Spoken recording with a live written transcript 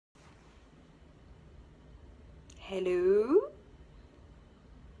Hello?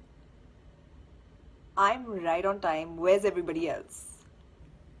 I'm right on time. Where's everybody else?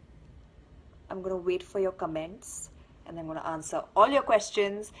 I'm gonna wait for your comments and I'm gonna answer all your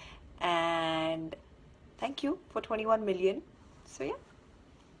questions. And thank you for 21 million. So, yeah,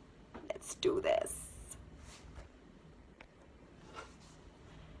 let's do this.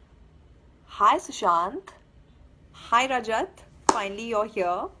 Hi, Sushant. Hi, Rajat. Finally, you're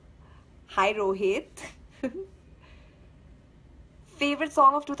here. Hi, Rohit. Favorite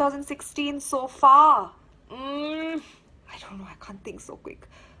song of 2016 so far? I don't know. I can't think so quick.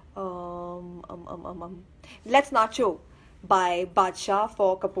 Let's Nacho by Badshah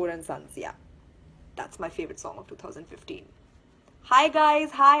for Kapoor and Sons. Yeah, that's my favorite song of 2015. Hi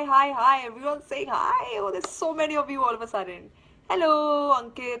guys, hi. Everyone's saying hi. Oh, there's so many of you all of a sudden. Hello,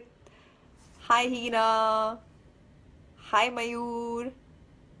 Ankit. Hi, Hina. Hi, Mayur.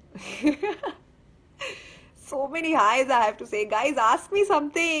 So many highs I have to say. Guys, ask me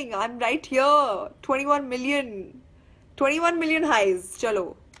something. I'm right here. 21 million. 21 million highs.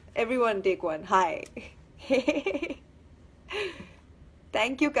 Chalo. Everyone take one. Hi.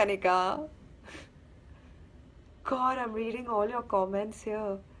 Thank you, Kanika. God, I'm reading all your comments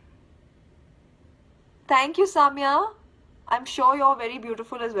here. Thank you, Samya. I'm sure you're very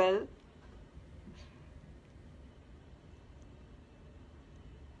beautiful as well.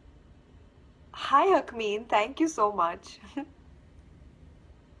 Hi, Hakmeen. Thank you so much.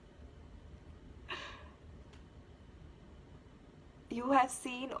 You have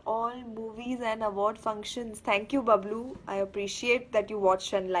seen all movies and award functions. Thank you, Bablu. I appreciate that you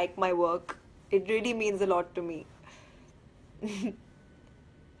watch and like my work. It really means a lot to me.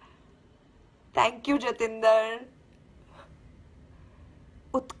 Thank you, Jatinder.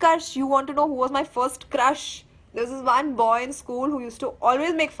 Utkarsh, you want to know who was my first crush? There was this one boy in school who used to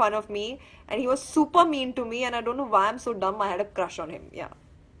always make fun of me, and he was super mean to me, and I don't know why I'm so dumb. I had a crush on him. Yeah.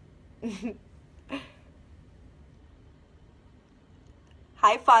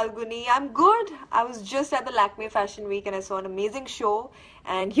 Hi Falguni, I'm good. I was just at the Lakme Fashion Week and I saw an amazing show,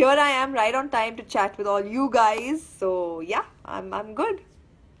 and here I am right on time to chat with all you guys. So yeah, I'm good.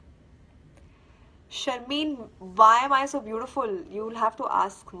 Sharmeen, why am I so beautiful? You'll have to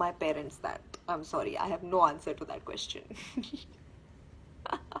ask my parents that. I'm sorry, I have no answer to that question.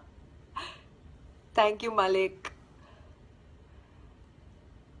 Thank you, Malik.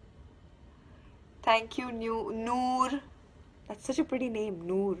 Thank you, Noor. That's such a pretty name,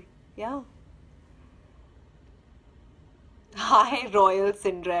 Noor. Yeah. Hi, Royal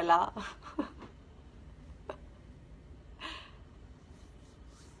Cinderella.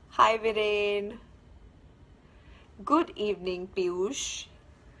 Hi, Viren. Good evening, Piyush.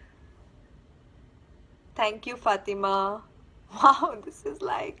 Thank you, Fatima. Wow, this is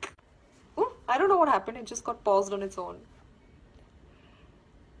like. Ooh, I don't know what happened. It just got paused on its own.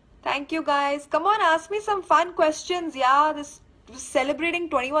 Thank you, guys. Come on, ask me some fun questions. Yeah, this celebrating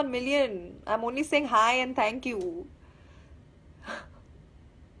 21 million. I'm only saying hi and thank you.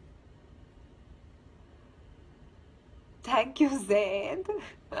 Thank you, Zaid.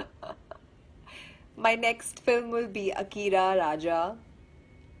 My next film will be Akira Raja.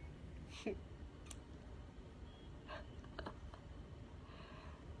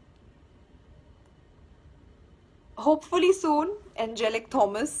 Hopefully soon, Angelic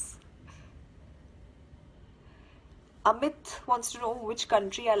Thomas. Amit wants to know which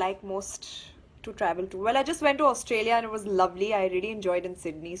country I like most to travel to. Well, I just went to Australia and it was lovely. I really enjoyed in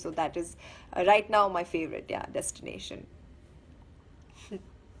Sydney, so that is right now my favorite, yeah, destination.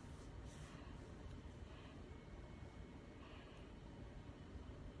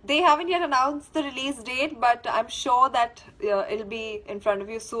 They haven't yet announced the release date, but I'm sure that it'll be in front of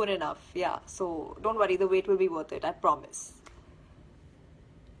you soon enough. Yeah, so don't worry, the wait will be worth it, I promise.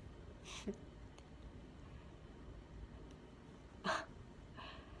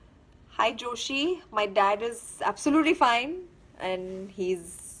 Hi, Joshi. My dad is absolutely fine, and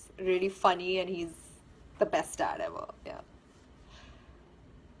he's really funny, and he's the best dad ever. Yeah.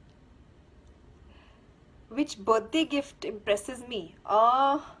 Which birthday gift impresses me?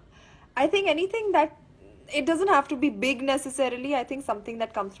 I think anything that it doesn't have to be big necessarily. I think something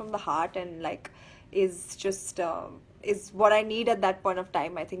that comes from the heart and like is just is what I need at that point of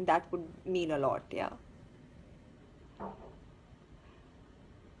time. I think that would mean a lot. Yeah.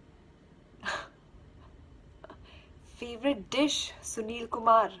 Favorite dish, Sunil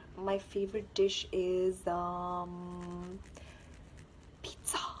Kumar. My favorite dish is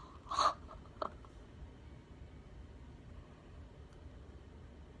pizza.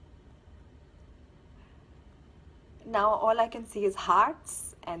 Now all I can see is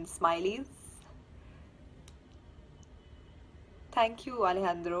hearts and smileys. Thank you,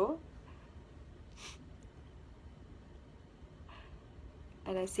 Alejandro.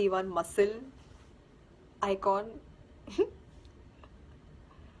 And I see one muscle icon.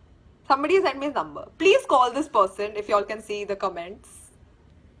 Somebody sent me his number. Please call this person if y'all can see the comments.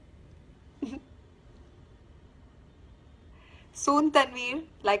 Soon, Tanveer.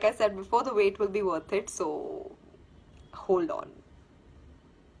 Like I said before, the wait will be worth it. So, hold on.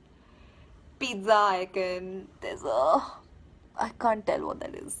 Pizza icon. There's a... I can't tell what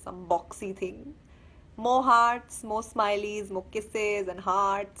that is. Some boxy thing. More hearts, more smileys, more kisses and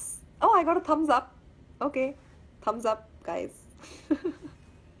hearts. Oh, I got a thumbs up. Okay. Thumbs up, guys.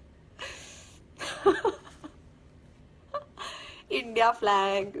 India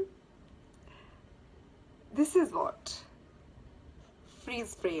flag. This is what?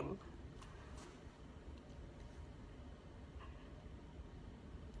 Freeze frame.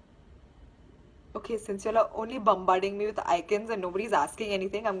 Okay, since you're only bombarding me with icons and nobody's asking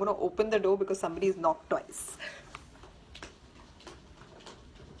anything, I'm going to open the door because somebody's knocked twice.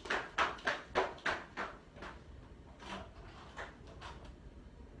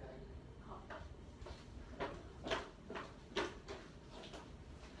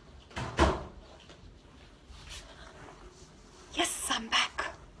 Yes, I'm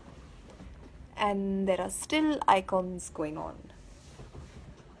back. And there are still icons going on.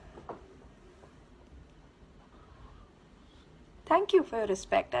 Thank you for your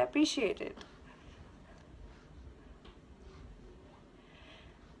respect. I appreciate it.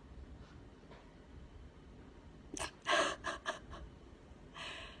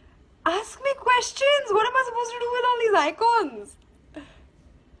 Ask me questions. What am I supposed to do with all these icons?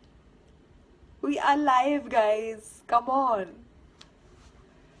 We are live, guys. Come on.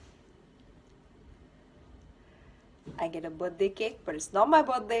 I get a birthday cake, but it's not my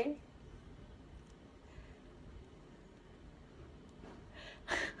birthday.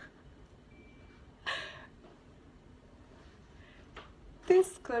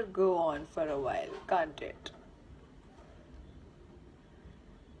 This could go on for a while, can't it?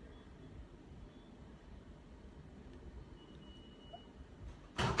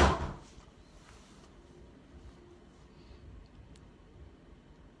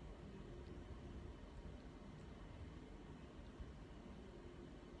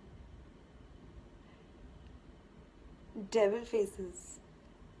 Devil faces.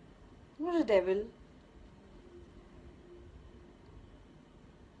 What a devil.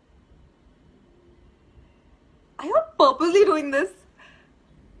 Are you purposely doing this?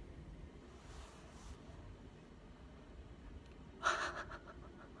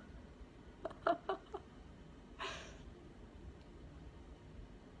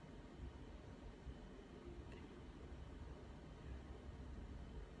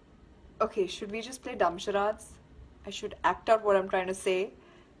 Okay, should we just play dumb charades? I should act out what I'm trying to say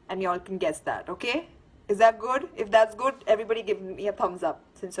and y'all can guess that, okay? Is that good? If that's good, everybody give me a thumbs up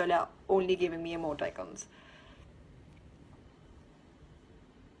since y'all are only giving me emote icons.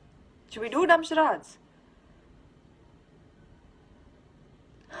 Should we do dumb charades?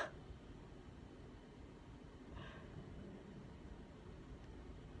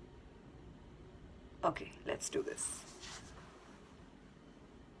 Okay, let's do this.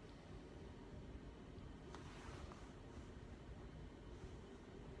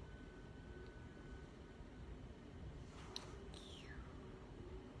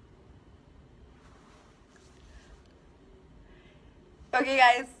 Okay,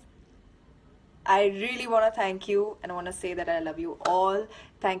 guys. I really want to thank you and I want to say that I love you all.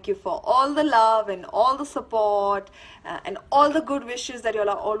 Thank you for all the love and all the support and all the good wishes that you all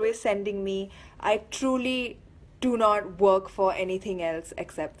are always sending me. I truly do not work for anything else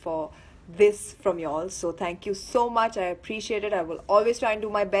except for this from y'all. So thank you so much. I appreciate it. I will always try and do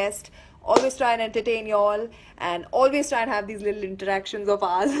my best. Always try and entertain y'all and always try and have these little interactions of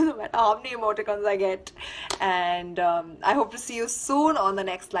ours no matter how many emoticons I get. And I hope to see you soon on the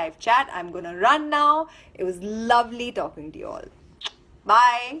next live chat. I'm gonna run now. It was lovely talking to you all.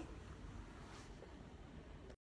 Bye.